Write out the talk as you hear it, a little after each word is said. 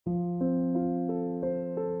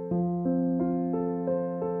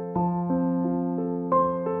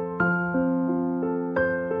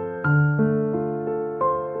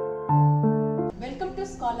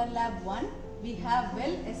we have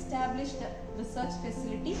well established research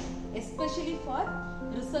facility, especially for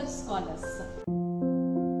research scholars.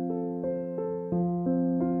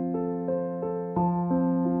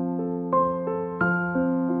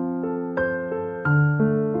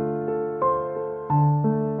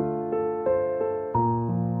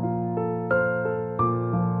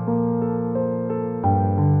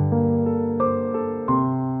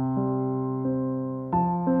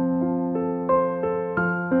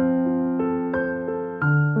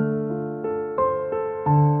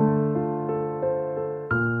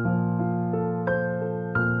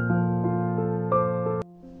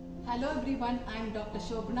 Hello everyone, I am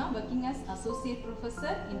Dr.S.Shobana, working as Associate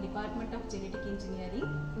Professor in Department of Genetic Engineering.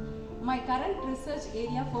 My current research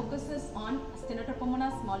area focuses on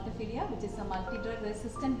Stenotrophomonas maltophilia, which is a multi-drug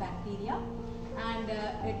resistant bacteria, and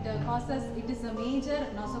it is a major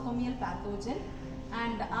nosocomial pathogen.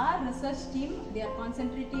 And our research team, they are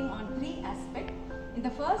concentrating on three aspects. In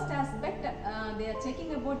the first aspect, they are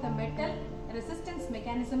checking about the metal resistance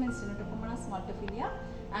mechanism in Stenotrophomonas maltophilia,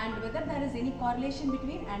 and whether there is any correlation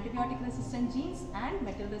between antibiotic resistant genes and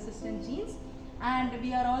metal resistant genes. And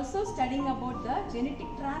we are also studying about the genetic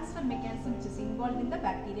transfer mechanism which is involved in the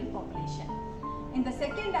bacterial population. In the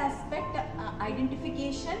second aspect,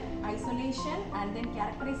 identification, isolation and then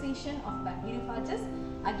characterization of bacteriophages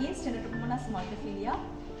against Stenotrophomonas maltophilia,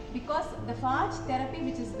 because the phage therapy,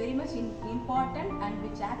 which is very much important and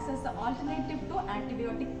which acts as the alternative to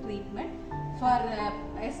antibiotic treatment for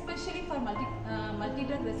especially for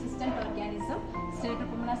multi-drug resistant organism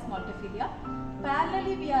Stenotrophomonas maltophilia.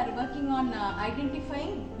 Parallelly, we are working on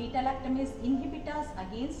identifying beta-lactamase inhibitors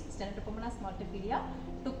against Stenotrophomonas maltophilia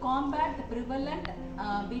to combat the prevalent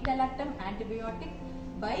beta-lactam antibiotic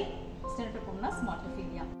by Stenotrophomonas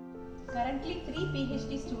maltophilia. Currently, 3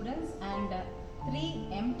 PhD students and 3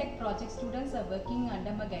 MTech project students are working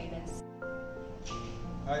under my guidance.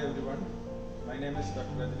 Hi everyone, my name is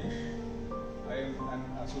Dr. Rajnish. I am an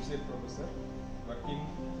associate professor working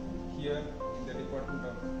here in the Department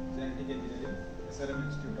of Genetic Engineering, SRM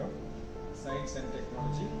Institute of Science and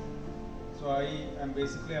Technology. So I am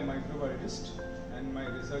basically a microbiologist, and my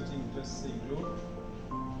research interests include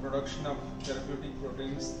production of therapeutic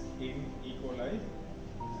proteins in E. coli,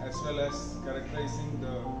 as well as characterizing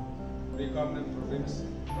the recombinant proteins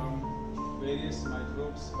from various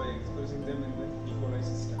microbes by expressing them in the E. coli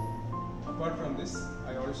system. Apart from this,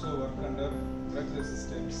 I also work under drug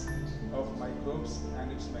resistance of microbes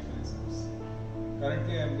and its mechanisms.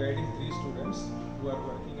 Currently, I am guiding 3 students who are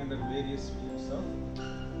working under various fields of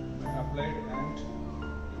applied and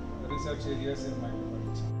research areas in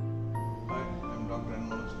microbiology. Hi, I am Dr.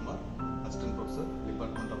 Manoj, Assistant Professor,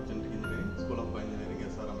 Department of Genetic Engineering, School of Bioengineering,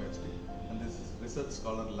 SRMIST, and this is Research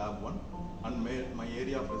Scholar Lab 1. And my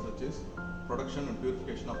area of research is production and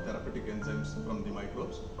purification of therapeutic enzymes from the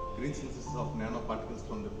microbes, green synthesis of nanoparticles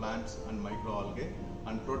from the plants and microalgae,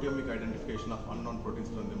 and proteomic identification of unknown proteins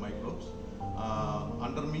from the microbes.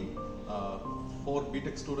 Under me, 4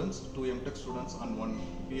 BTech students, 2 MTech students, and 1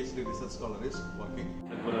 PhD research scholar is working.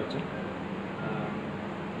 Selvarajan.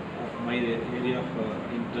 My area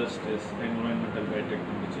of interest is environmental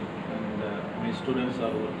biotechnology, and my students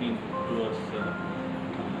are working towards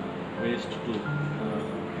waste to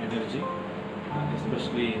energy,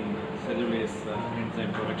 especially in cellulase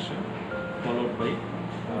enzyme production, followed by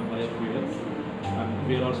biofuels. And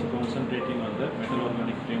we are also concentrating on the metal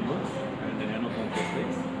organic frameworks and the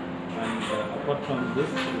nanocomposites. And apart from this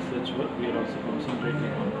research work, we are also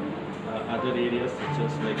concentrating on other areas such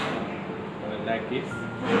as like lacase,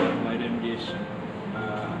 bioremediation,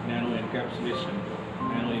 nano encapsulation,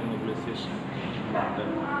 nano immobilization.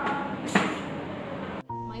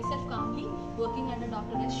 Myself Kamli, working under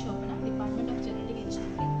Dr.S.Shobana, Department of Genetic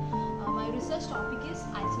Engineering. My research topic is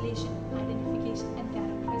isolation, identification and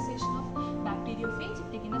characterization of bacteriophage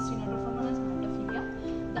taken as Stenotrophomonas maltophilia.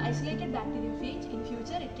 The isolated bacteriophage, in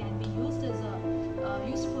future it can be used as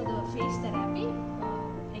used for the phage therapy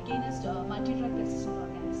against multi-drug resistant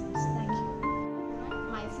organisms. Thank you.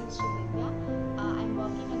 Myself Srividya. I am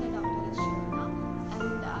working under Dr.S.Shobana,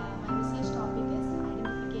 and my research topic is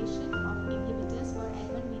identification of inhibitors for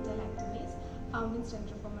L1 beta-lactamase found in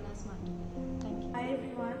Stenotrophomonas maltophilia. Thank you. Hi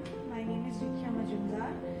everyone, my name is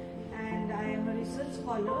and I am a research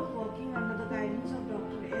scholar working under the guidance of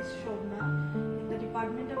Dr.S.Shobana in the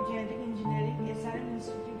Department of Genetic Engineering, SRM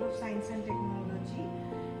Institute of Science and Technology.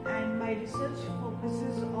 And my research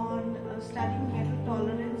focuses on studying metal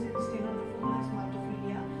tolerance in Stenotrophomonas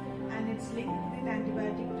maltophilia and its link with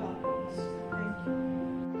antibiotic tolerance. Thank you.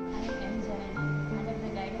 I am Janani. Under the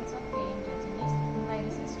guidance of Rajnish, my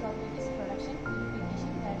research topic is production,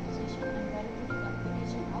 purification, characterization and therapeutic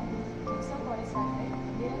application of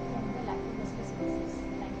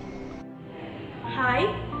Hi,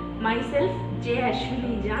 myself J.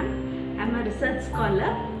 Ashwinijan. I am a research scholar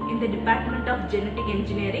in the Department of Genetic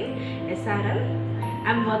Engineering, SRM.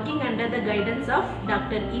 I am working under the guidance of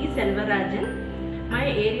Dr. E. Selvarajan. My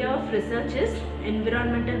area of research is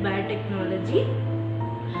environmental biotechnology.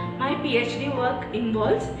 My PhD work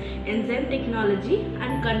involves enzyme technology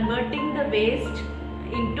and converting the waste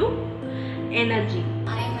into energy.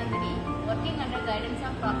 I am Nandini, working under guidance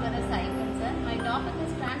of Dr.S. Shobana. My topic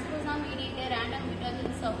is transposon mediated random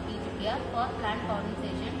mutagens of Ethiopia for plant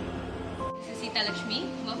colonization. This is Sita Lakshmi,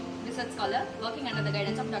 research scholar, working under the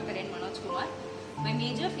guidance of Dr. Manoj Kumar. My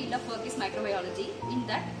major field of work is microbiology. In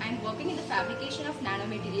that, I am working in the fabrication of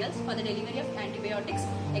nanomaterials for the delivery of antibiotics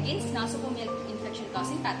against nosocomial infection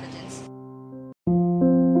causing pathogens.